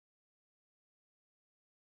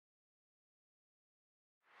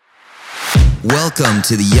Welcome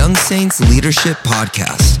to the Young Saints Leadership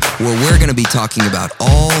Podcast, where we're going to be talking about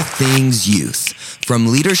all things youth, from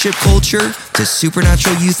leadership culture to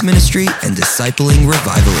supernatural youth ministry and discipling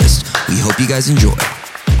revivalists. We hope you guys enjoy.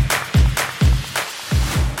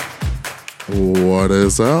 What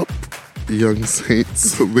is up, Young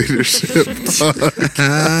Saints Leadership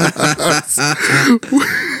Podcast?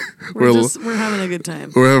 We're having a good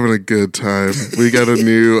time. We're having a good time. We got a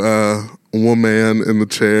new woman in the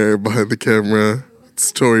chair behind the camera.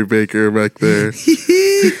 It's Tori Baker back there.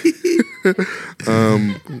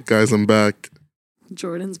 Guys, I'm back.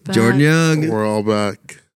 Jordan's back. Jordan Young. We're all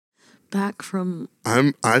back. Back from...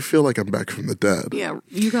 I feel like I'm back from the dead. Yeah,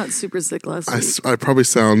 you got super sick last week. I probably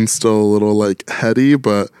sound still a little like heady,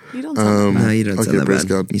 but You don't sound No, you don't sound that praise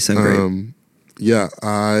bad. God. You sound great. Yeah,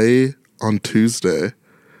 I on Tuesday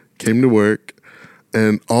came to work,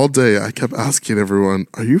 and all day I kept asking everyone,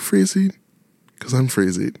 "Are you freezing?" Because I'm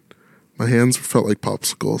freezing. My hands felt like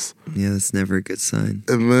popsicles, Yeah, that's never a good sign.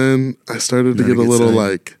 and then I started to Not a get a good little sign.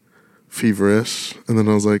 like feverish, and then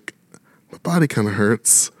I was like, "My body kind of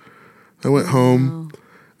hurts." I went home,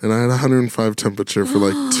 and I had 105 temperature for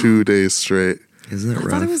like 2 days straight. Isn't it I rough?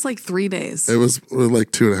 thought it was like 3 days. It was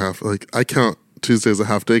like 2.5. Like I count Tuesday as a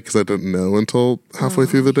half day because I didn't know until halfway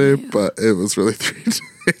through the day, but it was really 3 days.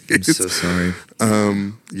 I'm so sorry.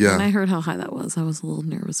 Yeah. When I heard how high that was, I was a little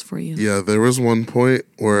nervous for you. Yeah, there was one point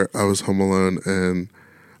where I was home alone and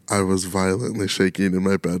I was violently shaking in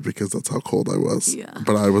my bed because that's how cold I was. Yeah.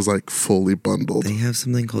 But I was like fully bundled. They have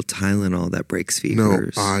something called Tylenol that breaks No,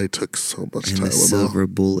 fevers. I took so much and the Tylenol. silver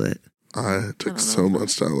bullet. I took don't so know.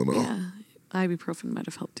 much Tylenol. Yeah. Ibuprofen might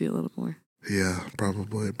have helped you a little more. Yeah,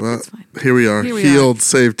 probably. But That's fine. here we are. Here we Healed,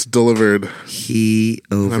 saved, delivered. He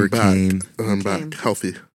And I'm back. overcame. And I'm Okay. back.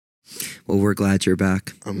 Healthy. Well, we're glad you're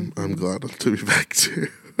back. I'm glad to be back too.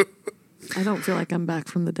 I don't feel like I'm back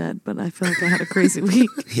from the dead, but I feel like I had a crazy week.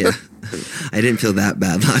 Yeah. I didn't feel that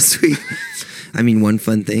bad last week. I mean, one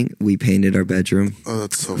fun thing, we painted our bedroom Oh,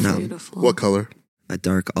 that's so No. fun. Beautiful. What color? a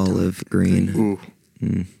dark olive green.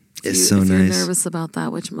 Ooh. It's so If you're nice. nervous about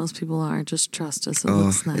that, which most people are, just trust us. It Oh,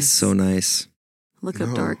 looks nice. it's so nice. Look up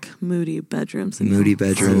No. dark, moody bedrooms. And Moody you'll-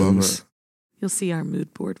 bedrooms. You'll see our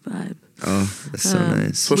mood board vibe. Oh, that's so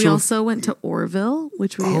nice. Social- We also went to Orville,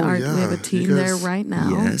 which we Oh, are. yeah. We have a You team guys- there right now.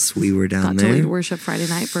 Yes, we were down Got to lead there. worship Friday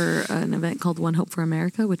night for an event called One Hope for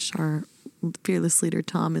America, which our fearless leader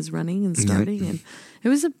Tom is running and starting. And it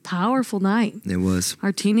was a powerful night. It was.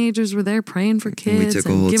 Our teenagers were there praying for kids took a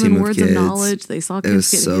and whole giving team of words kids. of knowledge. They saw It kids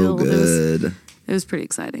was get so healed. good. It was pretty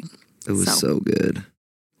exciting. It was so good.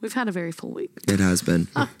 We've had a very full week. It has been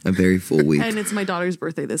a very full week. And it's my daughter's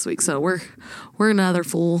birthday this week, so we're another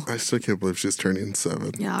full. I still can't believe she's turning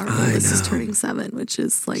 7. Yeah, our oldest is turning 7, which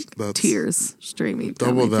is like That's tears streaming.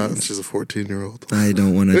 down Double my that, face. and she's a 14-year-old. I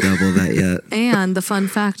don't want to double that yet. And the fun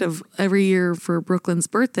fact of every year for Brooklyn's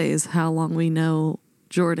birthday is how long we know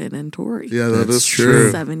Jordan and Tori. Yeah, that That's is true.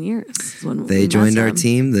 true. 7 years. is when we They met joined our them.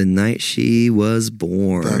 team the night she was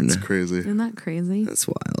born. That's crazy. Isn't that crazy? That's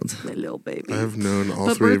wild. My little baby. I've known all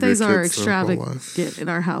But 3 of your birthdays kids are their whole extravagant life. in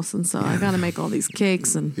our house, and so I got to make all these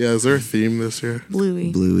cakes and Yeah, is there a theme this year?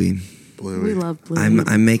 Bluey. Bluey. Bluey. We love Bluey.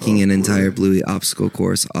 I'm making an entire Bluey obstacle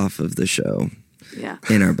course off of the show yeah.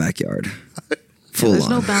 in our backyard. Full There's on.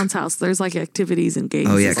 no bounce house. There's like activities and games.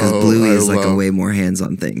 Oh yeah, because Oh, Bluey I is like a love- way more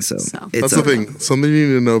hands-on thing. So, So. it's That's the okay. thing. Something you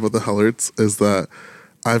need to know about the Hellards is that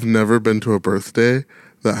I've never been to a birthday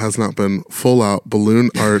that has not been full out balloon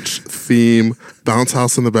arch theme, bounce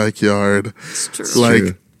house in the backyard, It's true. like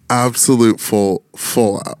true. absolute full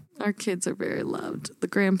out. Our kids are very loved. The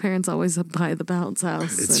grandparents always buy the bounce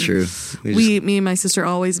house. It's and true. Me and my sister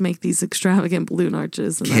always make these extravagant balloon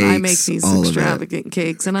arches, and then I make Cakes, these all of it. extravagant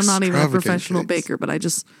cakes. And I'm not even a Extravagant professional cakes. baker, but I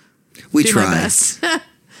just we do try. my best.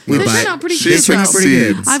 We They buy- turn out pretty She cute, though.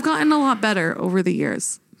 succeeds. I've gotten a lot better over the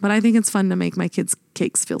years, but I think it's fun to make my kids'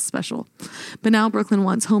 cakes feel special. But now Brooklyn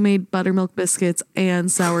wants homemade buttermilk biscuits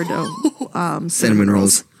and sourdough cinnamon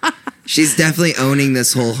rolls. She's definitely owning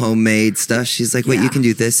this whole homemade stuff. She's like, wait, Yeah. you can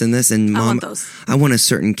do this and this. And I mom, want those. I want a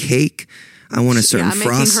certain cake. I want a certain Yeah, I'm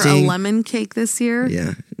making frosting. her a lemon cake this year.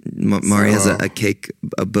 Yeah. Mari has a cake,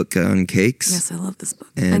 a book on cakes. Yes, I love this book.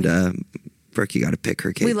 And Brooke, you got to pick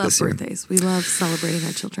her cake we love this year. birthdays. We love celebrating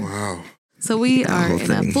our children. Wow. So we The are whole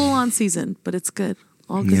in a thing. full-on season, but it's good.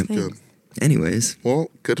 All good Yep. things. Good. Anyways, Well,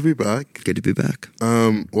 good to be back. good to be back.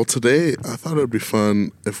 Well, today I thought it would be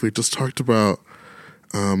fun if we just talked about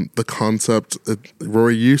the concept.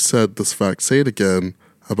 Rory, you said this fact. Say it again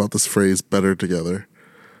about this phrase, better together.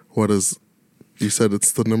 What is, you said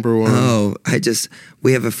it's the number one. Oh,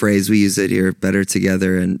 we have a phrase, we use it here, better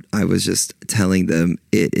together. And I was just telling them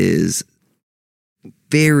it is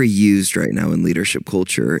very used right now in leadership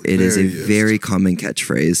culture. It is a very common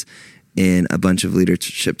catchphrase in a bunch of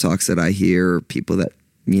leadership talks that I hear, or people that,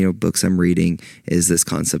 books I'm reading, is this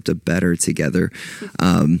concept of better together.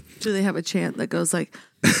 Do they have a chant that goes like,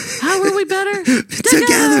 how are we better?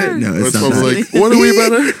 Together. No, it's not that. Like, what are we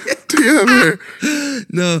better? Together.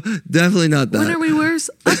 No, definitely not that. When are we worse?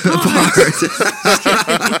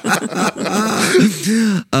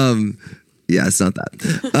 Yeah, it's not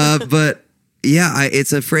that. But yeah,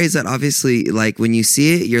 it's a phrase that obviously, like, when you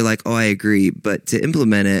see it, you're like, oh, I agree. But to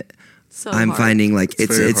implement it, I'm hard. finding like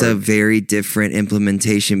it's a hard. very different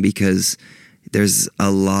implementation, because there's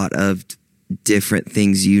a lot of different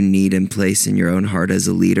things you need in place in your own heart as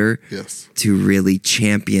a leader to really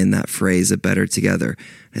champion that phrase of better together.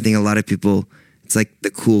 I think a lot of people, it's like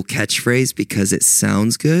the cool catchphrase because it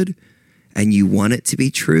sounds good and you want it to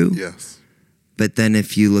be true. Yes. But then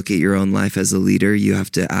if you look at your own life as a leader, you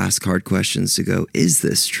have to ask hard questions to go, is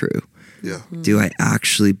this true? Yeah. Do I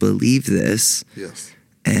actually believe this? Yes.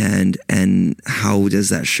 And how does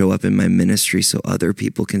that show up in my ministry so other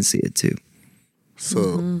people can see it too?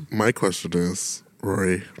 So my question is,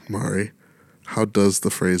 Rory, Mari, how does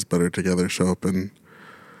the phrase better together show up in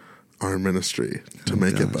our ministry to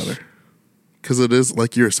make it better? Because it is,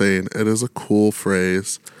 like you're saying, it is a cool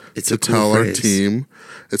phrase to tell our team.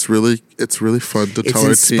 It's really fun to tell our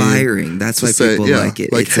team. It's inspiring. That's why people like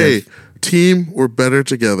it. Like, hey, team, we're better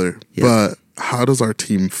together. Yeah. But how does our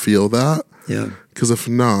team feel that? Yeah. Because if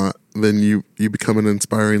not, then you become an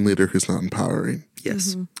inspiring leader who's not empowering.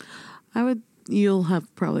 Yes. You'll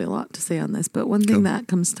have probably a lot to say on this, but one thing that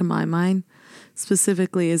comes to my mind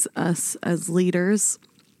specifically is us as leaders,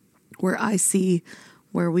 where I see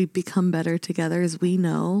where we become better together is we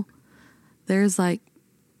know there's like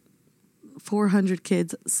 400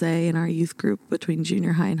 kids, say, in our youth group between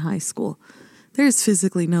junior high and high school. There's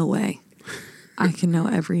physically no way I can know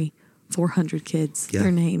every 400 kids,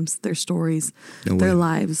 their names, their stories, their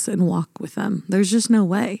lives, and walk with them. There's just no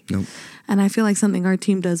way. Nope. And I feel like something our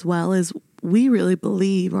team does well is we really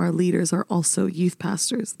believe our leaders are also youth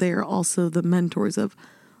pastors. They are also the mentors of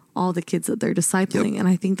all the kids that they're discipling. And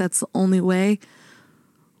I think that's the only way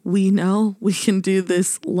we know we can do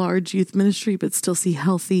this large youth ministry, but still see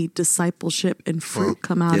healthy discipleship and fruit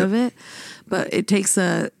come out of it. But it takes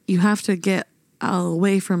you have to get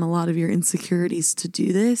away from a lot of your insecurities to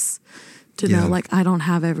do this, to know, like, I don't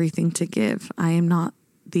have everything to give. I am not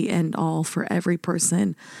the end all for every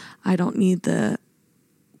person. I don't need the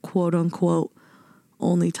quote unquote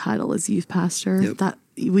only title as youth pastor that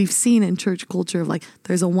we've seen in church culture of, like,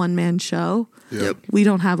 there's a one-man show. We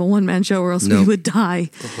don't have a one-man show or else we would die.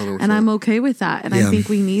 100%. And I'm okay with that. And I think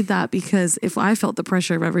we need that, because if I felt the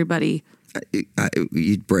pressure of everybody,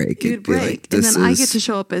 you'd break. You'd break. And then I get to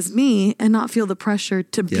show up as me and not feel the pressure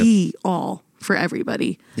to be all for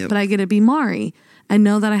everybody. But I get to be Mari and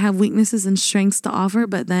know that I have weaknesses and strengths to offer.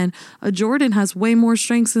 But then a Jordan has way more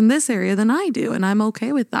strengths in this area than I do. And I'm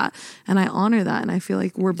okay with that. And I honor that. And I feel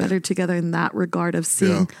like we're better together in that regard of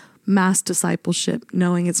seeing mass discipleship,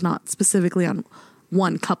 knowing it's not specifically on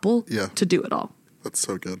one couple to do it all. That's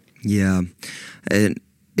so good. Yeah. And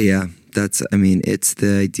it's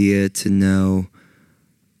the idea to know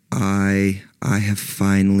I have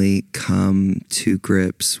finally come to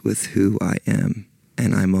grips with who I am,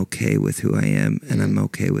 and I'm okay with who I am, and I'm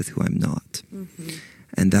okay with who I'm not.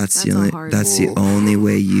 And that's the only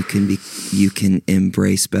way you can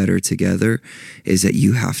embrace better together, is that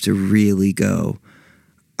you have to really go,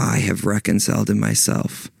 I have reconciled in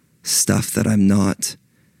myself stuff that I'm not,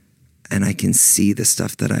 and I can see the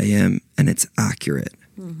stuff that I am, and it's accurate.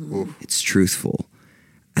 It's truthful.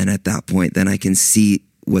 And at that point, then I can see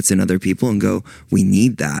what's in other people and go, we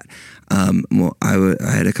need that. I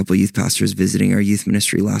had a couple of youth pastors visiting our youth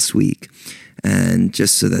ministry last week, and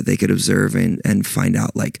just so that they could observe and find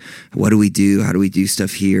out, like, what do we do? How do we do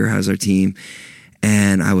stuff here? How's our team?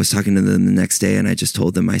 And I was talking to them the next day, and I just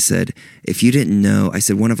told them, I said, if you didn't know, I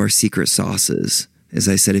said, one of our secret sauces is,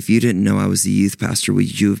 I said, if you didn't know I was the youth pastor,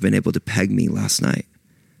 would you have been able to peg me last night?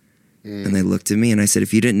 And they looked at me, and I said,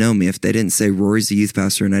 if you didn't know me, if they didn't say Rory's the youth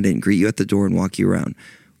pastor and I didn't greet you at the door and walk you around,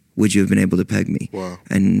 would you have been able to peg me? Wow.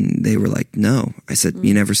 And they were like, no. I said,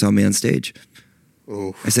 you never saw me on stage.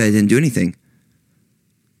 I said, I didn't do anything.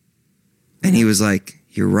 And he was like,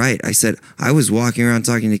 you're right. I said, I was walking around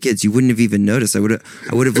talking to kids. You wouldn't have even noticed. I would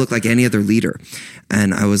have looked like any other leader.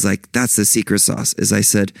 And I was like, that's the secret sauce. Is I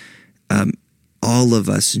said, all of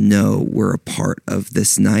us know we're a part of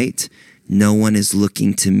this night. No one is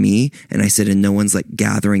looking to me. And I said, and no one's like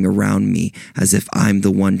gathering around me as if I'm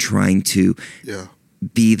the one trying to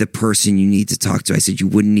be the person you need to talk to. I said, you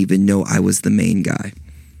wouldn't even know I was the main guy.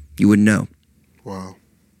 You wouldn't know. Wow.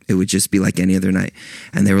 It would just be like any other night.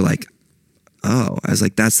 And they were like, oh, I was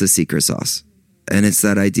like, that's the secret sauce. And it's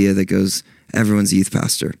that idea that goes, everyone's a youth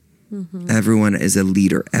pastor. Everyone is a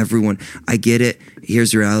leader. Everyone, I get it.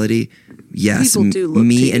 Here's reality. Yes,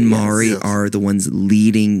 me and Mari are the ones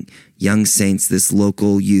leading Young Saints, this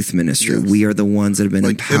local youth ministry. Yes. We are the ones that have been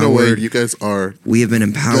empowered. In a way, you guys are. We have been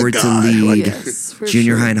empowered to lead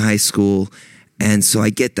junior high and high school. And so I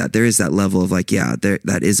get that. There is that level of like,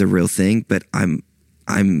 that is a real thing. But I'm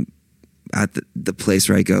at the place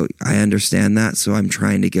where I go, I understand that. So I'm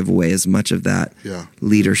trying to give away as much of that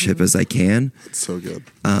leadership as I can. That's so good.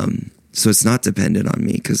 So it's not dependent on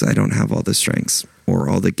me because I don't have all the strengths or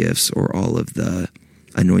all the gifts or all of the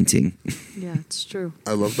anointing. Yeah, it's true.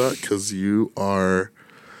 I love that because you are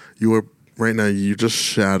right now, you just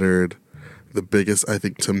shattered the biggest, I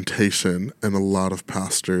think, temptation in a lot of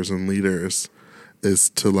pastors and leaders is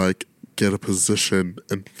to like get a position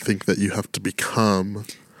and think that you have to become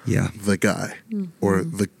the guy or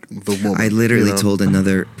the woman. I literally told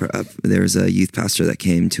another, there was a youth pastor that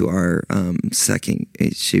came to our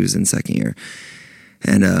she was in second year,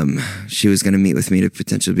 and she was going to meet with me to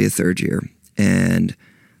potentially be a third year. And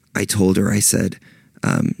I told her, I said,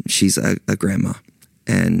 she's a grandma.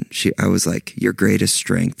 And I was like, your greatest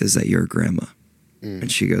strength is that you're a grandma.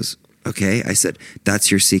 And she goes, okay. I said, that's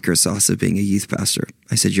your secret sauce of being a youth pastor.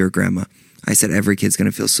 I said, you're a grandma. I said, every kid's going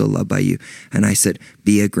to feel so loved by you. And I said,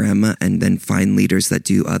 be a grandma and then find leaders that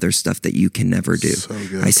do other stuff that you can never do. So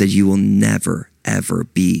good. I said, you will never, ever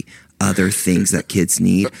be other things that kids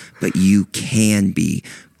need, but you can be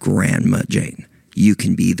Grandma Jane. You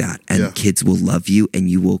can be that. And kids will love you and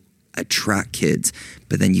you will attract kids,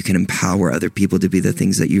 but then you can empower other people to be the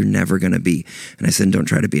things that you're never going to be. And I said, don't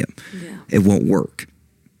try to be them. Yeah. It won't work.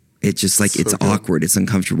 It's just like, it's awkward. It's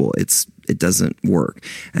uncomfortable. It doesn't work.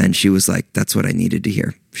 And she was like, that's what I needed to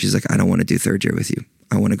hear. She's like, I don't want to do third year with you.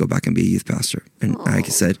 I want to go back and be a youth pastor. And I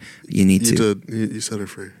said, you need to. You set her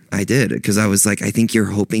free. I did. Because I was like, I think you're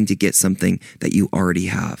hoping to get something that you already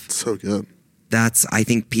have. So good. I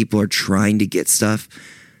think people are trying to get stuff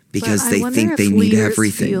because they think they need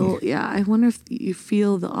everything. I wonder if you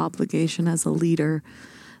feel the obligation as a leader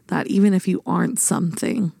that even if you aren't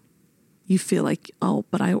something, you feel like,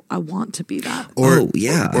 but I want to be that.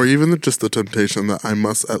 Or even just the temptation that I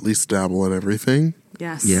must at least dabble in everything.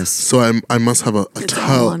 Yes. So I must have a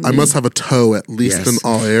toe. I must have a toe at least in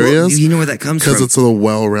all areas. Well, you know where that comes from? Because it's a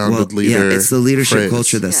well-rounded leader. Yeah, it's the leadership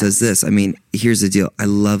culture that says this. I mean, here's the deal. I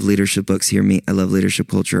love leadership books. Hear me. I love leadership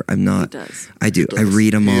culture. I'm not. I do. I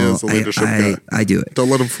read them all. I do it. Don't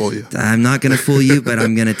let them fool you. I'm not going to fool you, but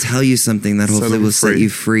I'm going to tell you something that hopefully will set you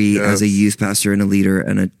free as a youth pastor and a leader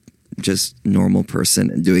and a just normal person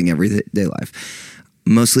and doing everyday life.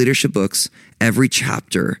 Most leadership books, every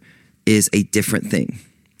chapter is a different thing.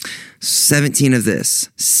 17 of this,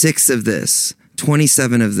 6 of this,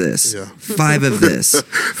 27 of this, 5 of this,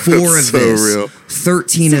 4 of this, real.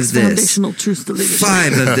 13 of this, foundational truths to leadership.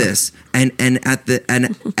 5 of this, and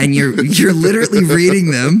you're literally reading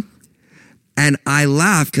them, and I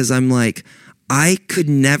laugh because I'm like, I could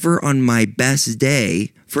never on my best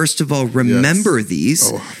day, first of all, remember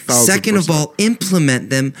these. Second of all, implement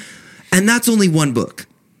them. And that's only one book.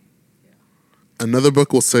 Another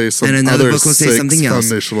book will say something else.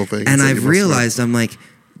 Foundational things. And I've realized, I'm like,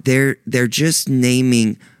 they're just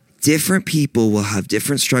naming different people will have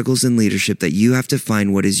different struggles in leadership that you have to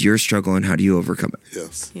find what is your struggle and how do you overcome it.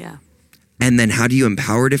 Yes. Yeah. And then how do you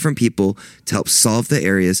empower different people to help solve the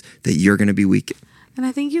areas that you're going to be weak in? And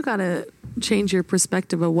I think you got to change your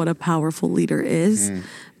perspective of what a powerful leader is,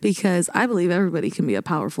 because I believe everybody can be a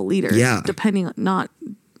powerful leader. Yeah. Depending on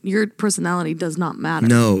your personality does not matter.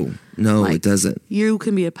 No, it doesn't. You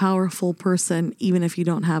can be a powerful person even if you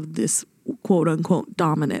don't have this quote unquote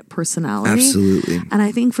dominant personality. Absolutely. And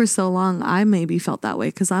I think for so long I maybe felt that way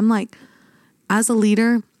because I'm like, as a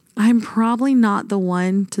leader, I'm probably not the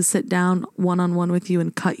one to sit down one-on-one with you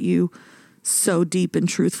and cut you so deep and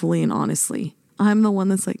truthfully and honestly. I'm the one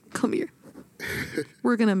that's like, come here.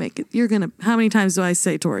 We're going to make it. How many times do I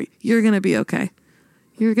say, Tori, you're going to be okay.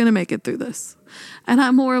 You're going to make it through this. And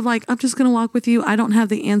I'm more of like, I'm just going to walk with you. I don't have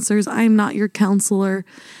the answers. I'm not your counselor.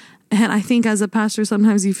 And I think as a pastor,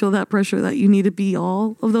 sometimes you feel that pressure that you need to be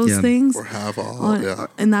all of those things. Or have all,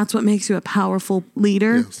 And that's what makes you a powerful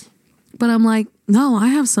leader. Yes. But I'm like, no, I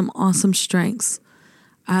have some awesome strengths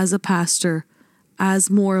as a pastor, as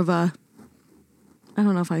more of a, I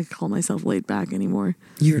don't know if I call myself laid back anymore.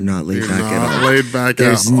 You're not laid back at all. Laid back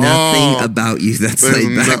There's nothing about you that's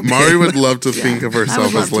laid back. Mari would love to think of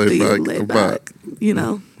herself as laid back. You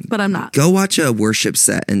know, but I'm not. Go watch a worship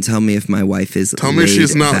set and tell me if my wife is Tell me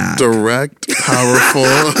she's not back. direct, powerful,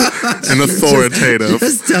 and authoritative.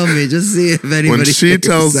 Just tell me. Just see if anybody. When she thinks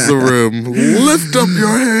tells that. the room, lift up your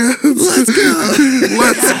hands. Let's go.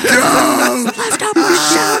 Let's go. Lift up a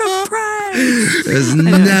shout of praise. There's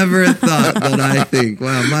never a thought that I think,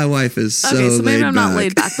 wow, my wife is so Okay, so maybe laid I'm back. not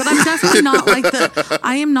laid back, but I'm definitely not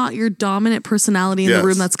I am not your dominant personality in Yes. the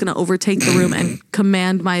room that's going to overtake the room and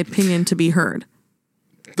command my opinion to be heard.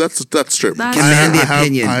 That's true. Command the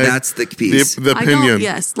opinion. That's the piece. The I opinion. don't,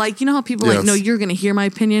 yes. Like, you know how people are like, Yes. no, you're going to hear my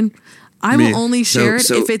opinion. I Me. will only share it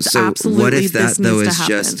if it's absolutely what if that this though needs is to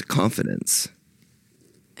happen. just confidence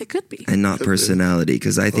It could be. and not personality?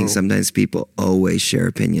 Because I think sometimes people always share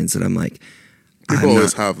opinions that I'm like, People I'm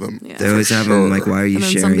always not- have them. Yeah. They always have them. I'm like, why are you And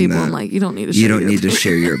then sharing some people that? I'm like, you don't need to share You don't your need to opinion.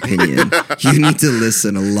 share your opinion. You need to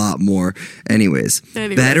listen a lot more. Anyways,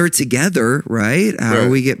 Anyway. better together, right? How do Right.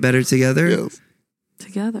 we get better together? Yes.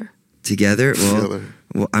 Together. Together? Well, Together.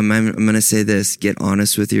 well I'm going to say this. Get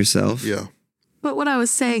honest with yourself. Yeah. But what I was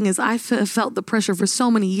saying is I felt the pressure for so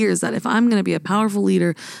many years that if I'm going to be a powerful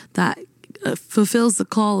leader that fulfills the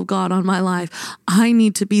call of God on my life, I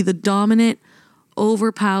need to be the dominant,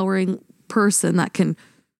 overpowering person that can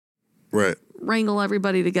Right. wrangle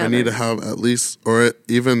everybody together. I need to have at least, or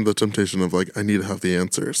even the temptation of like, I need to have the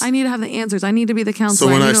answers. I need to have the answers. I need to be the So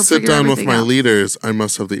counselor. when I I need to sit figure down with everything my out. leaders, I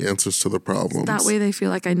must have the answers to the problems. That way they feel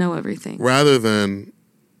like I know everything. Rather than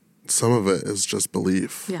some of it is just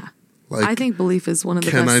belief. Yeah. Like, I think belief is one of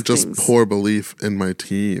the can best I just things. pour belief in my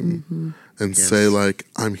team and say like,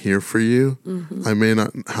 I'm here for you. I may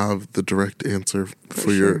not have the direct answer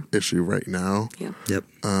for your issue right now, Yeah. Yep.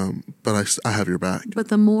 but I have your back. But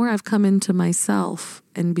the more I've come into myself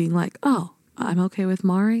and being like, oh, I'm okay with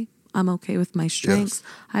Mari. I'm okay with my strengths.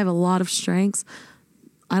 I have a lot of strengths.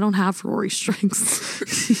 I don't have Rory's strengths.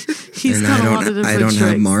 He's And got I a lot of don't, different I don't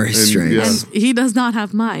strengths. have Mari's And strengths. yes. And he does not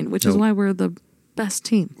have mine, which is Nope. why we're the best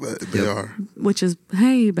team. They are. Which is,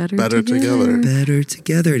 hey, better together. Better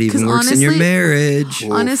together. It even 'Cause works in your honestly- marriage.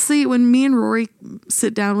 Honestly, when me and Rory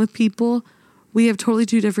sit down with people, we have totally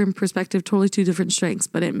two different perspectives, totally two different strengths,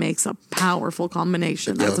 but it makes a powerful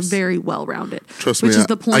combination that's Yes. very well rounded. Trust which me, is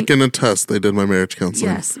the point. I can attest they did my marriage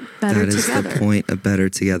counseling. Yes, better That is together. the point of better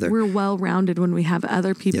together. We're well rounded when we have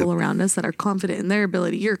other people Yep. around us that are confident in their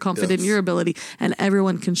ability. You're confident in Yes. your ability, and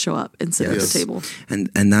everyone can show up and sit at Yes. the table. And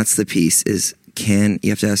that's the piece is you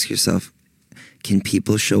have to ask yourself, can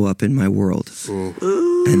people show up in my world?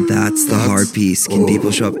 And that's the hard piece. Can people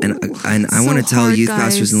show up? And I So want to tell hard, youth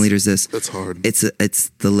pastors guys. and leaders this. That's hard.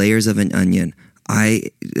 It's the layers of an onion. I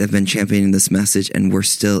have been championing this message, and we're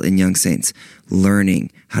still in Young Saints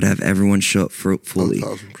learning how to have everyone show up fully,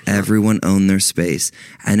 1,000%. everyone own their space.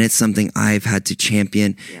 And it's something I've had to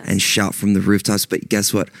champion and shout from the rooftops. But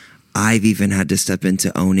guess what? I've even had to step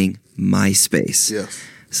into owning my space. Yes.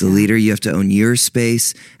 As a leader, you have to own your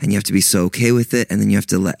space, and you have to be so okay with it. And then you have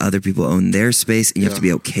to let other people own their space, and you have to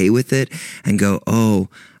be okay with it and go, oh,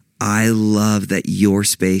 I love that your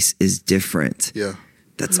space is different. Yeah.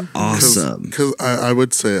 That's awesome. Because I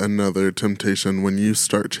would say another temptation when you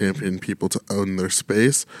start championing people to own their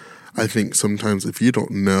space, I think sometimes if you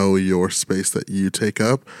don't know your space that you take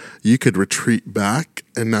up, you could retreat back,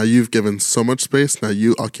 and now you've given so much space, now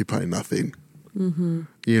you occupy nothing.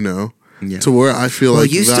 You know? Yeah. To where I feel Well,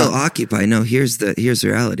 like you that, still occupy. No, here's the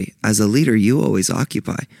reality. As a leader, you always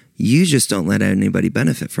occupy. You just don't let anybody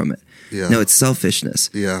benefit from it. Yeah. No, it's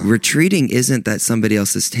selfishness. Yeah. Retreating isn't that somebody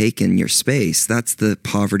else has taken your space. That's the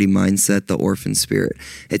poverty mindset, the orphan spirit.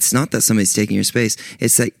 It's not that somebody's taking your space.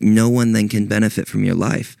 It's that no one then can benefit from your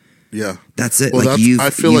life. Yeah. That's it. Well, like I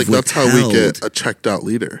feel like that's how we withheld- get a checked out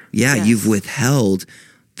leader. Yeah, Yes. you've withheld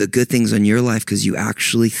the good things on your life because you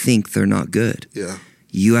actually think they're not good. Yeah.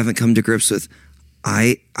 You haven't come to grips with,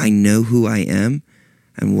 I know who I am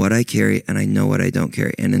and what I carry, and I know what I don't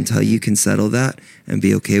carry. And until you can settle that and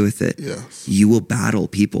be okay with it, Yes. you will battle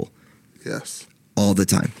people Yes. all the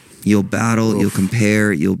time. You'll battle, you'll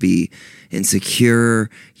compare, you'll be insecure.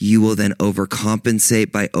 You will then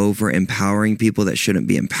overcompensate by over empowering people that shouldn't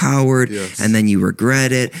be empowered. Yes. And then you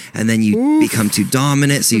regret it. And then you become too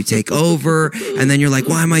dominant. So you take over. And then you're like,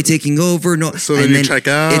 why am I taking over? No. So and then you check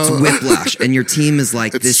out. It's whiplash. And your team is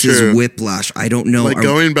like, It's this true. is whiplash. I don't know. Like Are-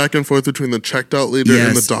 going back and forth between the checked out leader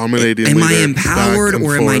and the Yes. dominating Am leader. I empowered back and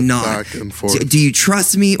or am I forth, not? Back and forth. Do you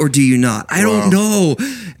trust me or do you not? I don't know.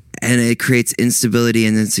 And it creates instability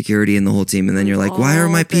and insecurity in the whole team. And then you're like, why are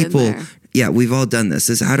my all been people? there. Yeah, we've all done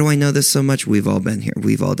this. How do I know this so much? We've all been here.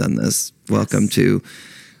 We've all done this. Welcome to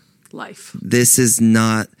Life. this is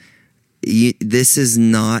not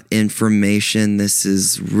information. This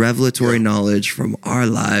is revelatory knowledge from our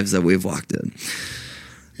lives that we've walked in.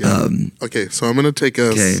 Yeah. Okay, so I'm going to take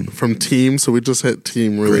us from team. So we just hit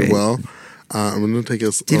team really well. I'm going to take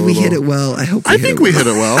us. Did we hit it well? I hope. I think we hit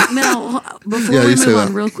it well. Now, before we move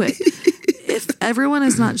on, real quick, if everyone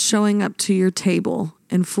is not showing up to your table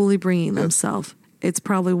and fully bringing themselves, it's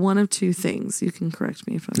probably one of two things. You can correct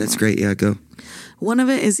me if I'm wrong. That's great. Yeah, go. One of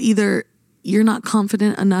it is either you're not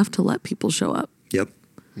confident enough to let people show up. Yep.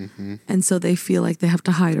 Mm-hmm. And so they feel like they have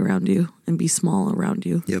to hide around you and be small around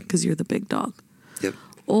you because you're the big dog. Yep.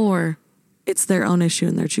 Or it's their own issue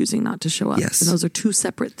and they're choosing not to show up. Yes. And those are two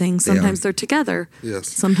separate things. Sometimes they're together. Yes.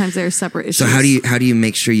 Sometimes they're separate issues. So how do you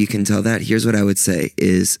make sure you can tell that? Here's what I would say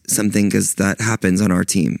is something, because that happens on our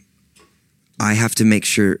team. I have to make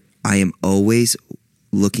sure I am always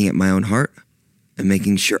looking at my own heart and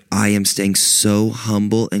making sure I am staying so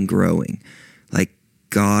humble and growing. Like,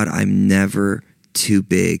 God, I'm never too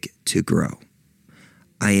big to grow.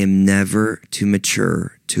 I am never too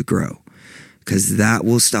mature to grow, because that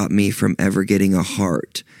will stop me from ever getting a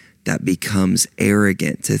heart that becomes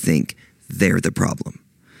arrogant to think they're the problem.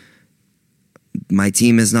 My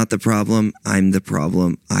team is not the problem. I'm the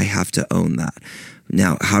problem. I have to own that.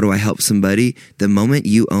 Now, how do I help somebody? The moment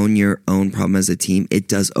you own your own problem as a team, it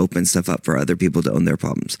does open stuff up for other people to own their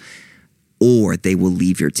problems, or they will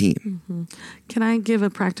leave your team. Mm-hmm. Can I give a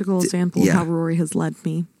practical example of how Rory has led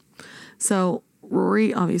me? So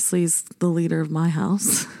Rory obviously is the leader of my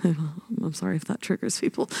house. I'm sorry if that triggers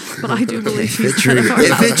people, but I do believe he's the head of our house.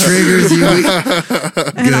 If it triggers you,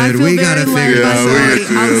 good. We got to figure it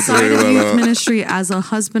out. Outside of youth ministry, as a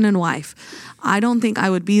husband and wife, I don't think I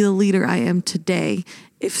would be the leader I am today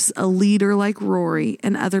if a leader like Rory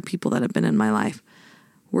and other people that have been in my life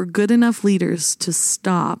were good enough leaders to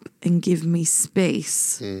stop and give me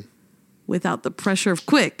space without the pressure of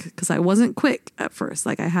quick, because I wasn't quick at first.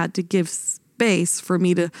 Like, I had to give space for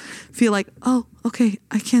me to feel like, oh, okay,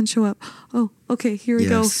 I can show up. Oh, okay, here we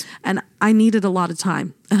go. And I needed a lot of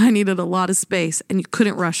time and I needed a lot of space, and you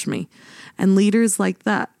couldn't rush me. And leaders like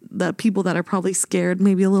that, the people that are probably scared,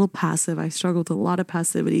 maybe a little passive. I struggled with a lot of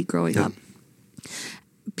passivity growing up.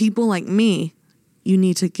 People like me, you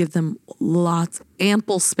need to give them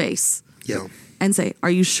ample space. And say, are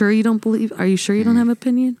you sure you don't believe? Are you sure you don't have an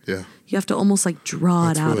opinion? Yeah. You have to almost like draw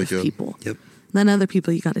it out of people. Then other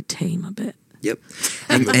people, you got to tame a bit.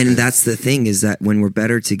 And that's the thing, is that when we're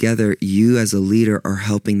better together, you as a leader are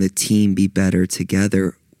helping the team be better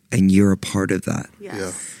together, and you're a part of that.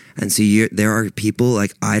 And so there are people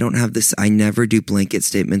like, I don't have this. I never do blanket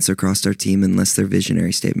statements across our team unless they're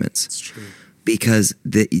visionary statements. That's true. Because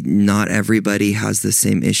not everybody has the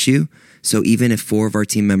same issue. So even if 4 of our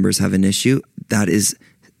team members have an issue, that is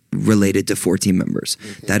related to 4 team members.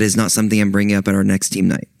 That is not something I'm bringing up at our next team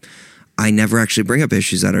night. I never actually bring up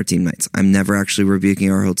issues at our team nights. I'm never actually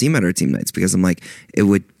rebuking our whole team at our team nights, because I'm like, it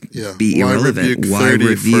would be irrelevant. Why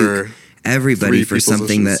rebuke everybody for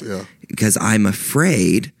something because I'm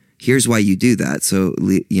afraid. Here's why you do that. So,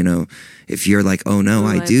 if you're like, oh no,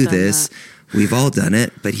 I do this. We've all done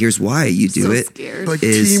it, but here's why you do it. Scared. Like,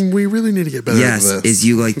 team, we really need to get better at this. Is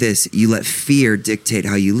you like this. You let fear dictate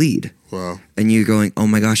how you lead. Wow. And you're going, oh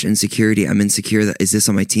my gosh, insecurity. I'm insecure. Is this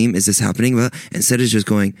on my team? Is this happening? Well, instead of just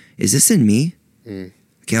going, is this in me?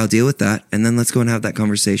 Okay, I'll deal with that. And then let's go and have that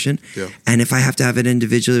conversation. And if I have to have it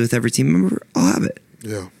individually with every team member, I'll have it.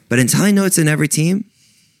 But until I know it's in every team,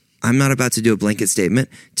 I'm not about to do a blanket statement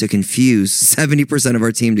to confuse 70% of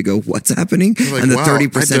our team to go, what's happening? Like, and the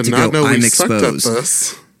 30% to go, I'm exposed.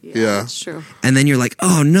 That's true. And then you're like,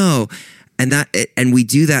 oh no. And we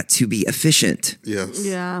do that to be efficient.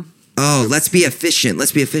 Oh, let's be efficient.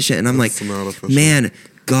 And I'm like, man,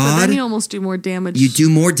 God. But then you almost do more damage. You do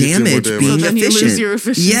more damage being so then efficient. You lose your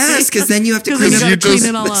efficiency. Yes, because then you have to clean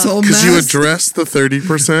it all up. Because you address the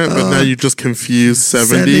 30%, but now you just confuse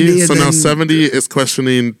 70. So now 70 is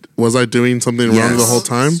questioning, was I doing something wrong the whole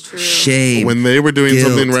time? Shame. When they were doing guilt.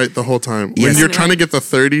 something right the whole time. When you're trying to get the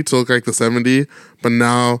 30 to look like the 70, but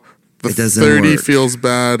now the 30 feels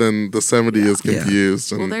bad and the 70 is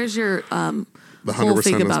confused. Well, there's your the 100% whole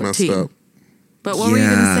thing is about messed team. up. But what were you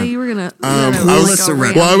going to say? You were going to I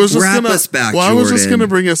was just going to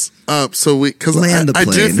bring us up. So because I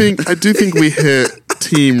do think we hit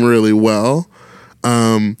team really well.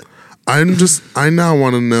 I now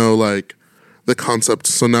want to know like the concept.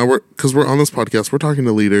 So now because we're on this podcast, we're talking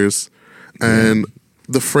to leaders, and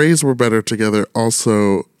the phrase "we're better together"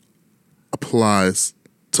 also applies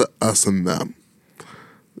to us and them.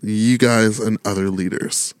 You guys and other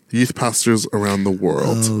leaders, youth pastors around the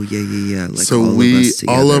world. Oh, yeah. Like so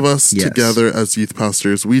all of us together as youth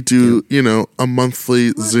pastors, we do, a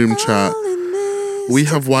monthly Zoom chat. We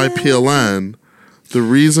have YPLN The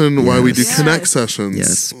reason why we do Yes. connect sessions.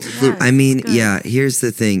 Yes. The- I mean, Good. yeah, here's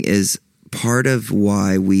the thing is part of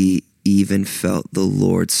why we even felt the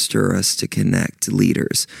Lord stir us to connect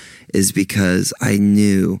leaders is because I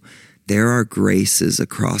knew there are graces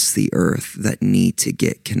across the earth that need to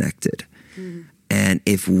get connected. And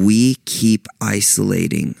if we keep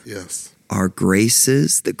isolating yes. our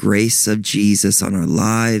graces, the grace of Jesus on our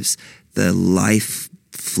lives, the life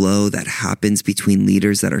flow that happens between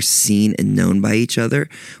leaders that are seen and known by each other,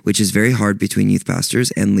 which is very hard between youth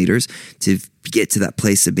pastors and leaders to get to that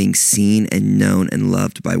place of being seen and known and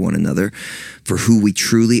loved by one another for who we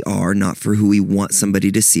truly are, not for who we want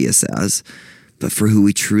somebody to see us as, but for who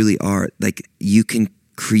we truly are. Like you can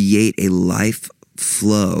create a life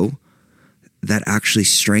flow that actually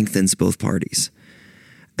strengthens both parties.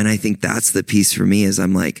 And I think that's the piece for me is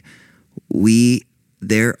I'm like,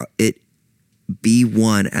 be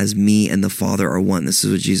one as me and the Father are one. This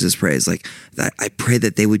is what Jesus prays. Like that, I pray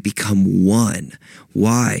that they would become one.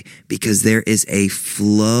 Why? Because there is a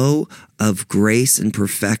flow of grace and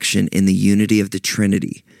perfection in the unity of the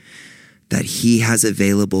Trinity that he has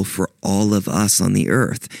available for all of us on the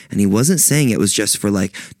earth. And he wasn't saying it was just for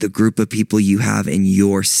like the group of people you have in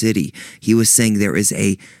your city. He was saying there is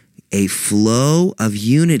a flow of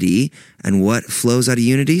unity. And what flows out of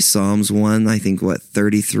unity? Psalms 1, I think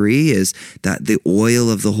 33 is that the oil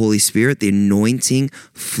of the Holy Spirit, the anointing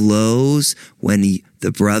flows when the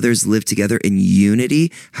brothers live together in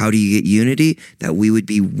unity. How do you get unity? That we would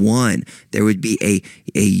be one. There would be a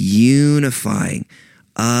unifying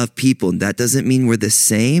of people. And that doesn't mean we're the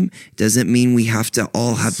same. It doesn't mean we have to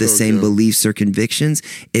all have the same beliefs or convictions.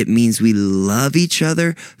 It means we love each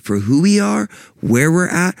other for who we are, where we're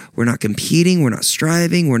at. We're not competing. We're not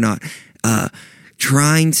striving. We're not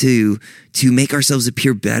trying to make ourselves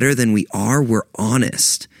appear better than we are. We're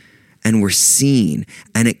honest and we're seen,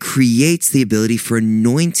 and it creates the ability for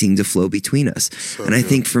anointing to flow between us. And I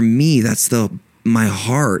think for me, that's my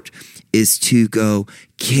heart is to go,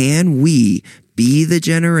 can we be the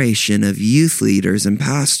generation of youth leaders and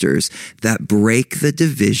pastors that break the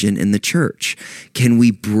division in the church? Can we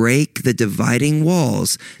break the dividing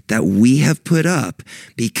walls that we have put up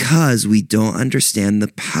because we don't understand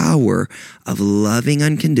the power of loving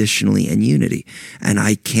unconditionally and unity? And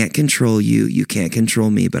I can't control you. You can't control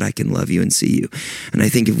me, but I can love you and see you. And I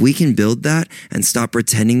think if we can build that and stop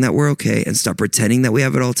pretending that we're okay and stop pretending that we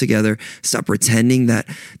have it all together, stop pretending that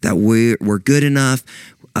we're good enough.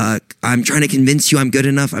 I'm trying to convince you I'm good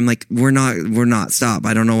enough. I'm like, we're not. Stop.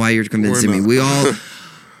 I don't know why you're convincing me. We've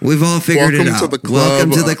all figured it out.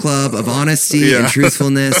 Welcome to the club of honesty and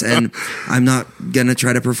truthfulness. And I'm not going to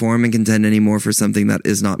try to perform and contend anymore for something that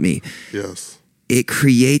is not me. Yes. It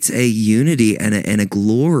creates a unity and a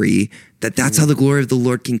glory that's how the glory of the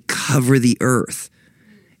Lord can cover the earth.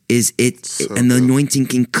 And the anointing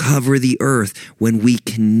can cover the earth when we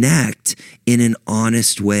connect in an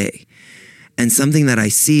honest way. And something that I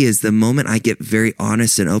see is the moment I get very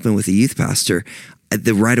honest and open with a youth pastor,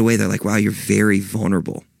 right away they're like, wow, you're very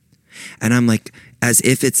vulnerable. And I'm like, as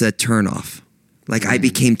if it's a turnoff. Like I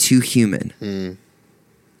became too human.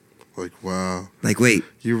 Like, wow. Like, wait.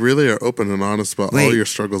 You really are open and honest about all your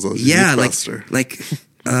struggles as a youth pastor.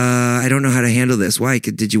 I don't know how to handle this. Why?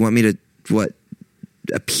 Did you want me to,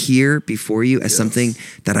 appear before you as something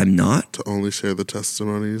that I'm not? To only share the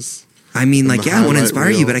testimonies. I mean, I want to inspire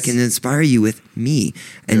you, but I reels. can inspire you with me.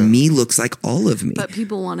 And me looks like all of me. But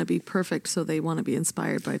people want to be perfect, so they want to be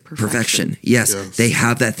inspired by Perfection. Yes. They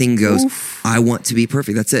have that thing goes, I want to be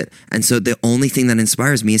perfect. That's it. And so the only thing that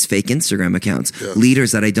inspires me is fake Instagram accounts,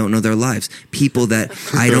 leaders that I don't know their lives, people that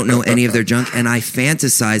I don't know any of their junk, and I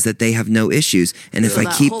fantasize that they have no issues. And if I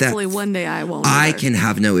keep that, hopefully one day I won't. I can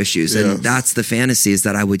have no issues. And that's the fantasy, is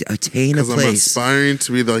that I would attain a place. I'm aspiring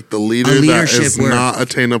to be like the leader that is not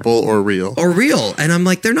attainable or real. And I'm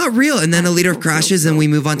like, they're not real. And then a leader crashes and we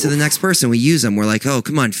move on to the next person. We use them. We're like, oh,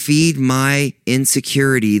 come on, feed my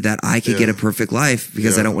insecurity that I could get a perfect life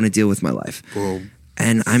because I don't want to deal with my life. Boom.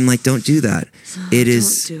 And I'm like, don't do that.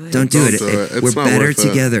 Don't do it. We're better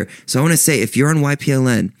together. So I want to say, if you're on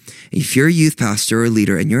YPLN, if you're a youth pastor or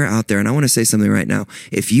leader and you're out there, and I want to say something right now,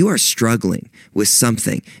 if you are struggling with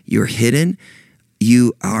something, you're hidden,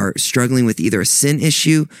 you are struggling with either a sin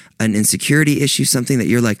issue, an insecurity issue, something that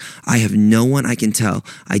you're like, I have no one I can tell.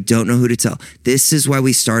 I don't know who to tell. This is why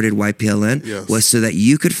we started YPLN, was so that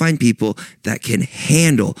you could find people that can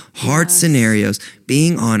handle hard scenarios,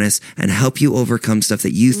 being honest, and help you overcome stuff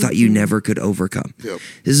that you thought you never could overcome.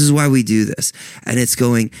 This is why we do this. And it's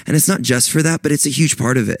it's not just for that, but it's a huge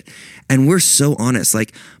part of it. And we're so honest.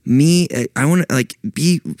 Like me, I want to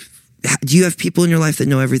be... Do you have people in your life that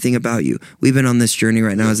know everything about you? We've been on this journey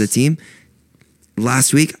right now as a team.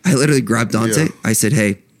 last week, I literally grabbed Dante. Yeah. I said,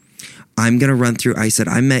 hey, I'm going to run through. I said,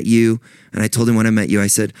 I met you. And I told him when I met you, I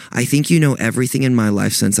said, I think you know everything in my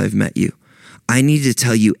life since I've met you. I need to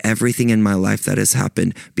tell you everything in my life that has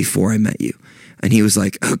happened before I met you. And he was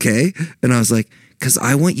like, okay. And I was like, because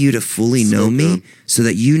I want you to fully know me so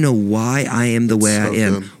that you know why I am the way I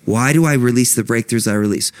am. Good. Why do I release the breakthroughs I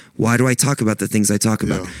release? Why do I talk about the things I talk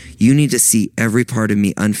about? You need to see every part of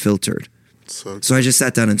me unfiltered. So I just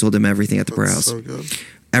sat down and told him everything at the prayer house.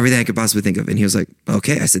 Everything I could possibly think of. And he was like,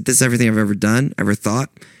 okay. I said, this is everything I've ever done, ever thought.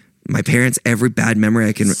 My parents, every bad memory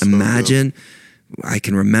I can imagine, I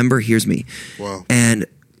can remember. Here's me. Wow. And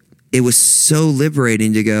it was so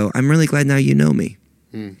liberating to go, I'm really glad now you know me.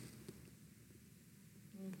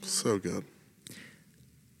 So good.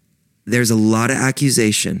 There's a lot of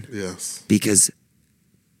accusation. Yes. Because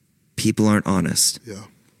people aren't honest. Yeah.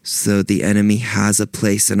 So the enemy has a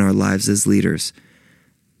place in our lives as leaders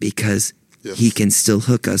because he can still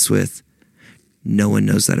hook us with, no one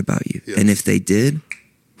knows that about you. Yes. And if they did,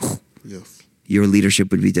 your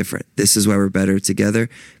leadership would be different. This is why we're better together,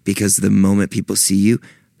 because the moment people see you,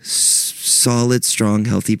 solid, strong,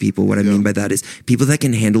 healthy people. What I mean by that is people that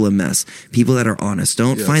can handle a mess, people that are honest.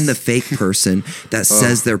 Don't find the fake person that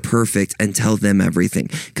says they're perfect and tell them everything,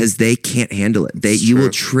 because they can't handle it. You will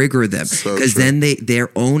trigger them, because then their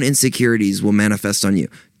own insecurities will manifest on you.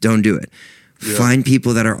 Don't do it. Find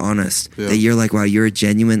people that are honest, that you're like, wow, you're a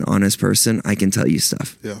genuine, honest person. I can tell you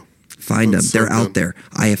stuff. Find them. They're out there.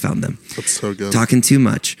 I have found them. That's so good. Talking too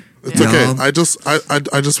much. It's okay. I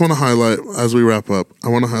just want to highlight, as we wrap up, I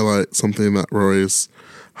want to highlight something that Rory's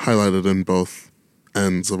highlighted in both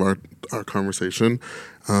ends of our conversation.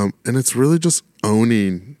 And it's really just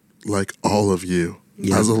owning, like, all of you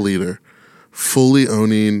as a leader. Fully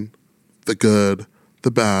owning the good,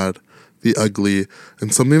 the bad, the ugly.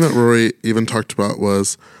 And something that Rory even talked about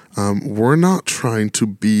was, we're not trying to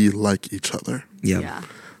be like each other. Yeah.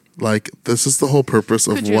 Like, this is the whole purpose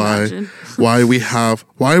of why we have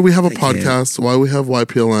a podcast, why we have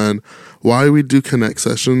YPLN, why we do Connect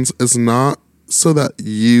sessions is not so that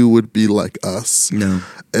you would be like us. No.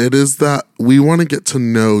 It is that we want to get to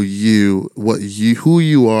know you, who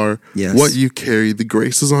you are, what you carry, the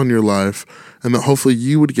graces on your life, and that hopefully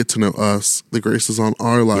you would get to know us, the graces on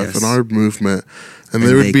our life and our movement. And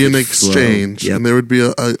there would be an exchange, and there would be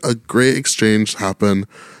a great exchange happen,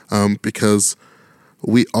 because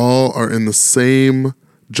we all are in the same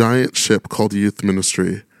giant ship called youth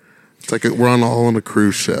ministry. It's like we're all on a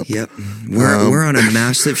cruise ship. Yep. We're on a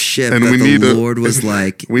massive ship and the Lord was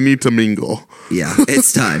like... We need to mingle. Yeah,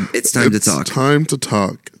 it's time. It's time to talk. It's time to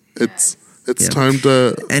talk. It's time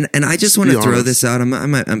to... And I just want to throw this out. I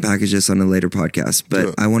might unpackage this on a later podcast,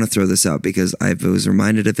 but I want to throw this out because I was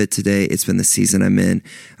reminded of it today. It's been the season I'm in,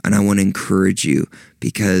 and I want to encourage you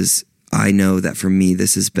because I know that for me,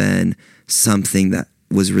 this has been something that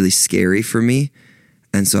was really scary for me.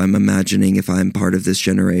 And so I'm imagining if I'm part of this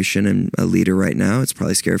generation and a leader right now, it's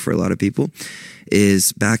probably scary for a lot of people,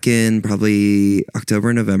 is back in probably October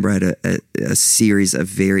and November, I had a series of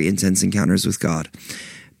very intense encounters with God.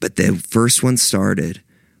 But the first one started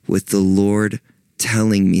with the Lord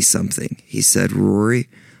telling me something. He said, Rory,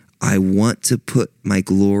 I want to put my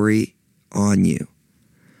glory on you,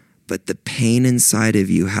 but the pain inside of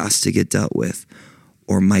you has to get dealt with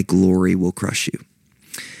or my glory will crush you.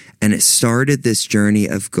 And it started this journey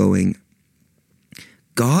of going,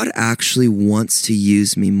 God actually wants to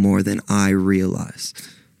use me more than I realize.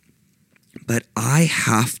 But I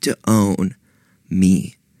have to own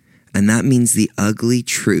me. And that means the ugly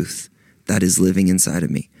truth that is living inside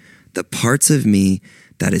of me. The parts of me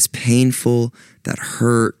that is painful, that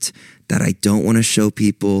hurt, that I don't want to show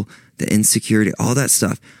people, the insecurity, all that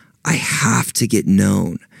stuff. I have to get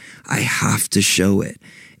known. I have to show it.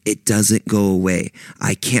 It doesn't go away.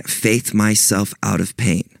 I can't faith myself out of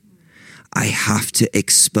pain. I have to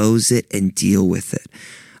expose it and deal with it.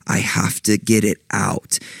 I have to get it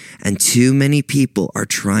out. And too many people are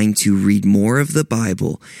trying to read more of the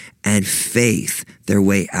Bible and faith their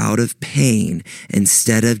way out of pain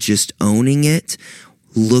instead of just owning it,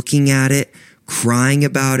 looking at it, crying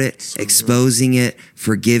about it, exposing it,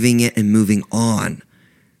 forgiving it, and moving on.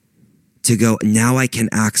 To go, now I can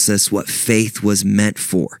access what faith was meant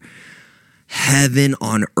for. Heaven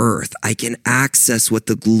on earth. I can access what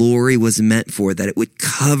the glory was meant for, that it would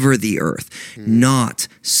cover the earth, not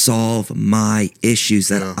solve my issues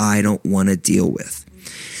that I don't want to deal with.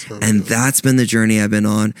 And that's been the journey I've been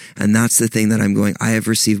on. And that's the thing that I'm going, I have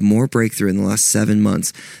received more breakthrough in the last 7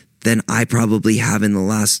 months than I probably have in the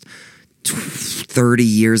last 30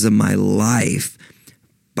 years of my life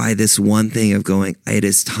by this one thing of going, it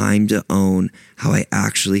is time to own how I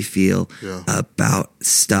actually feel about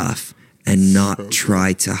stuff and not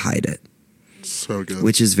try to hide it. So good.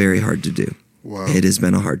 Which is very hard to do. Wow. It has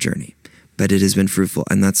been a hard journey, but it has been fruitful.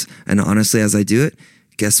 And honestly, as I do it,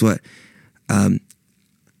 guess what?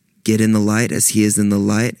 Get in the light as he is in the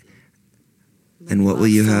light. And what will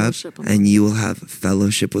you have? And you will have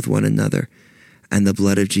fellowship with one another. And the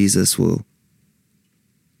blood of Jesus will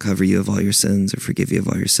cover you of all your sins or forgive you of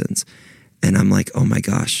all your sins. And I'm like, oh my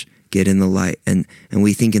gosh, get in the light. And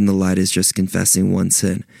we think in the light is just confessing one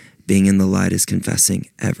sin. Being in the light is confessing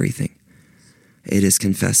everything. It is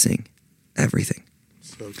confessing everything.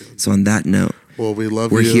 So good. So on that note, well, we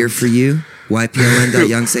love we're you. here for you.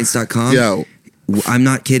 YPLN.youngsaints.com. Yeah. I'm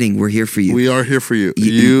not kidding. We're here for you. We are here for you.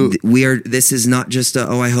 We are. This is not just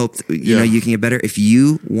I hope you know you can get better. If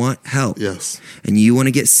you want help, and you want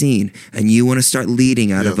to get seen, and you want to start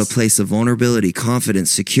leading out of a place of vulnerability,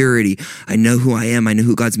 confidence, security. I know who I am. I know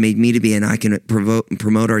who God's made me to be, and I can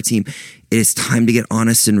promote our team. It is time to get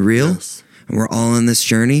honest and real, and we're all on this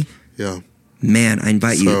journey. Yeah. Man, I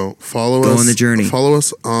invite you. So follow us. Go on the journey. Follow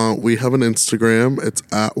us. We have an Instagram. It's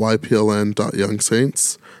at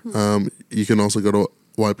ypln.youngsaints. You can also go to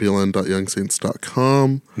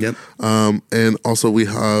ypln.youngsaints.com. Yep. And also we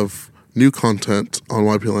have new content on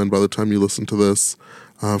YPLN by the time you listen to this.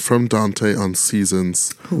 From Dante on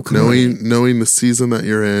seasons, knowing the season that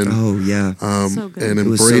you're in. Oh yeah, so good. And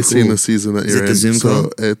embracing the season that you're in. Zoom so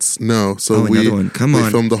call? It's no. So we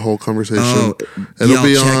filmed the whole conversation. Oh, it'll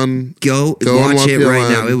be on. Go watch it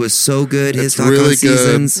right now. It was so good. His talk really on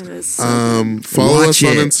seasons. Good. Follow us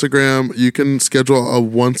on Instagram. You can schedule a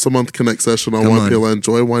once a month connect session on YPLN.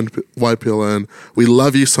 Join YPLN. We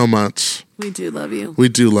love you so much. We do love you. We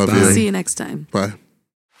do love you. See you next time. Bye.